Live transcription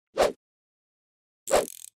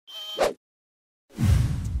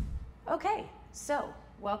Okay, so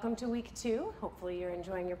welcome to week 2. Hopefully you're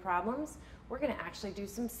enjoying your problems. We're going to actually do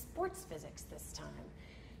some sports physics this time.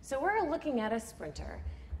 So we're looking at a sprinter.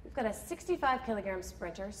 We've got a 65 kilogram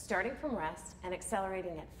sprinter starting from rest and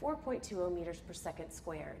accelerating at 4.20 meters per second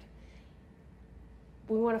squared.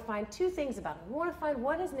 We want to find two things about him. We want to find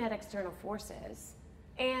what his net external force is,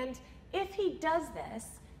 and if he does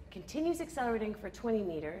this, continues accelerating for 20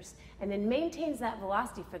 meters, and then maintains that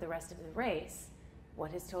velocity for the rest of the race,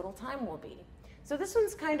 what his total time will be. So this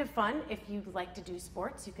one's kind of fun. If you like to do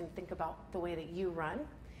sports, you can think about the way that you run.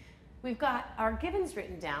 We've got our givens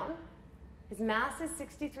written down. His mass is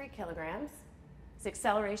 63 kilograms. His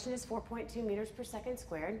acceleration is 4.2 meters per second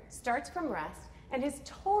squared. Starts from rest, and his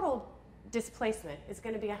total displacement is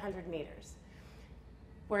going to be 100 meters.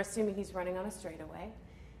 We're assuming he's running on a straightaway.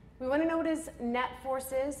 We want to know what his net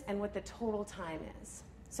force is and what the total time is.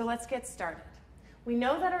 So let's get started. We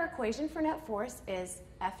know that our equation for net force is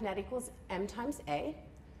F net equals m times a.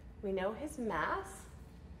 We know his mass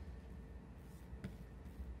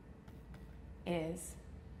is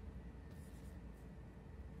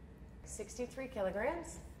 63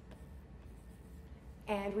 kilograms.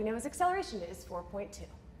 And we know his acceleration is 4.2.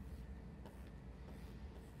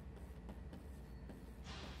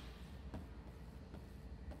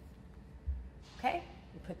 Okay,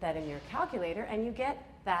 you put that in your calculator and you get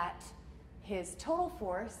that his total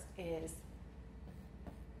force is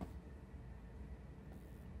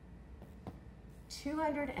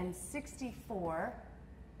 264.6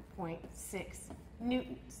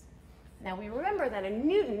 newtons. Now we remember that a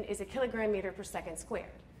newton is a kilogram meter per second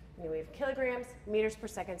squared. We have kilograms, meters per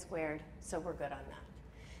second squared, so we're good on that.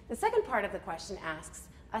 The second part of the question asks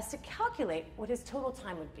us to calculate what his total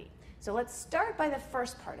time would be. So let's start by the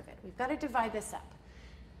first part of it. We've got to divide this up.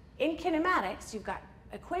 In kinematics, you've got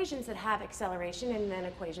equations that have acceleration and then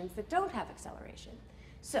equations that don't have acceleration.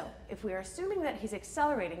 So if we are assuming that he's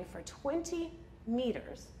accelerating for 20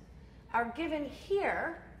 meters, our given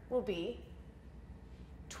here will be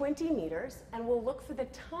 20 meters, and we'll look for the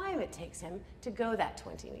time it takes him to go that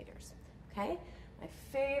 20 meters. Okay? My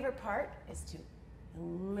favorite part is to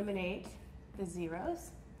eliminate the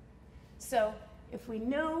zeros. So if we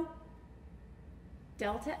know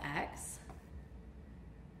delta x,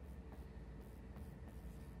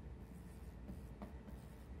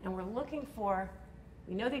 and we're looking for,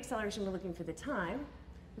 we know the acceleration, we're looking for the time,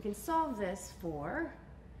 we can solve this for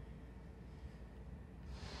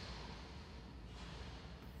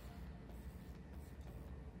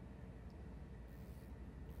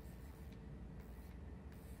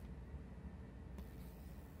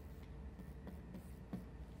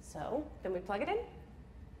so then we plug it in.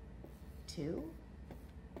 2.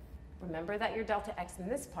 Remember that your delta x in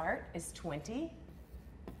this part is 20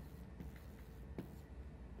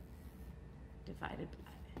 divided by.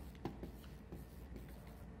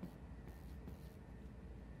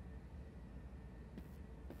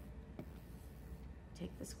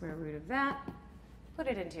 Take the square root of that, put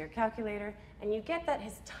it into your calculator, and you get that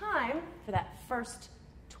his time for that first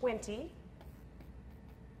 20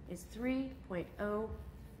 is 3.08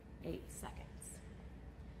 seconds.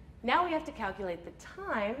 Now we have to calculate the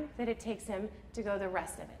time that it takes him to go the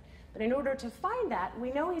rest of it. But in order to find that,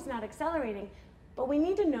 we know he's not accelerating, but we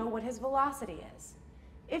need to know what his velocity is.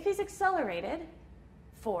 If he's accelerated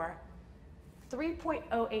for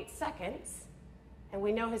 3.08 seconds, and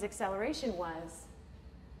we know his acceleration was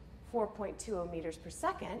 4.20 meters per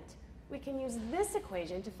second, we can use this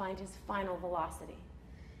equation to find his final velocity.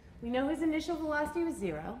 We know his initial velocity was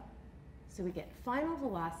 0, so we get final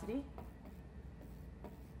velocity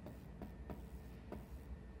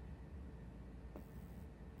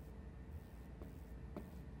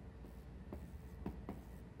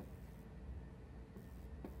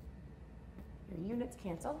units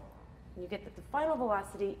cancel, and you get that the final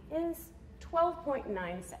velocity is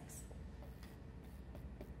 12.96.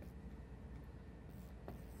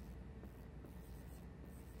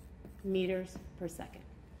 meters per second.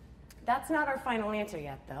 That's not our final answer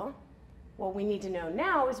yet, though. What we need to know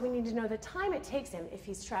now is we need to know the time it takes him if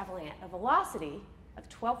he's traveling at a velocity of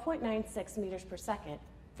 12.96 meters per second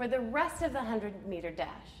for the rest of the 100-meter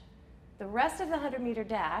dash. The rest of the 100-meter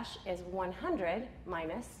dash is 100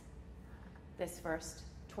 minus this first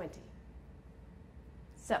 20.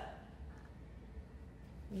 So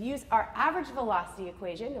use our average velocity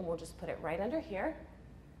equation, and we'll just put it right under here.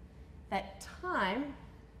 That time,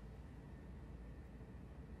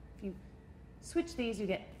 if you switch these, you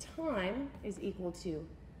get time is equal to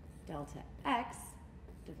delta x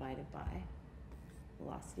divided by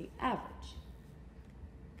velocity average.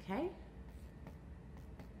 Okay?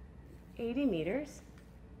 80 meters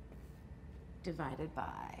divided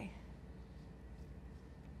by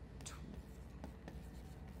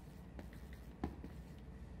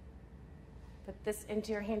this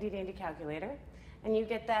into your handy dandy calculator, and you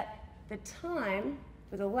get that the time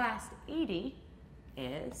for the last 80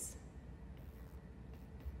 is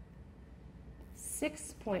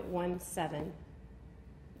 6.17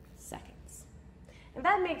 seconds. And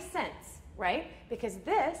that makes sense, right? Because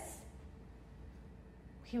this,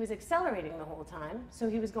 he was accelerating the whole time, so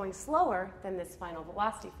he was going slower than this final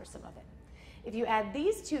velocity for some of it. If you add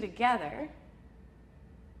these two together,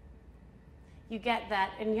 you get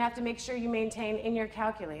that, and you have to make sure you maintain in your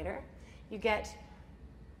calculator, you get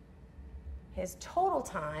his total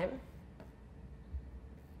time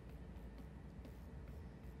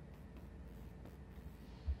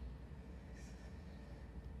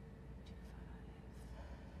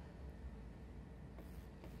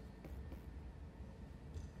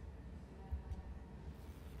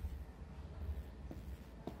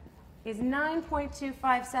is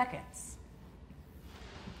 9.25 seconds.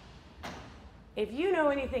 If you know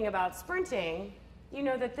anything about sprinting, you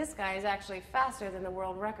know that this guy is actually faster than the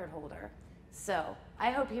world record holder. So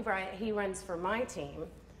I hope he runs for my team,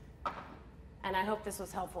 and I hope this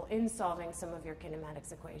was helpful in solving some of your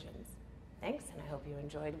kinematics equations. Thanks, and I hope you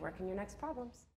enjoyed working your next problems.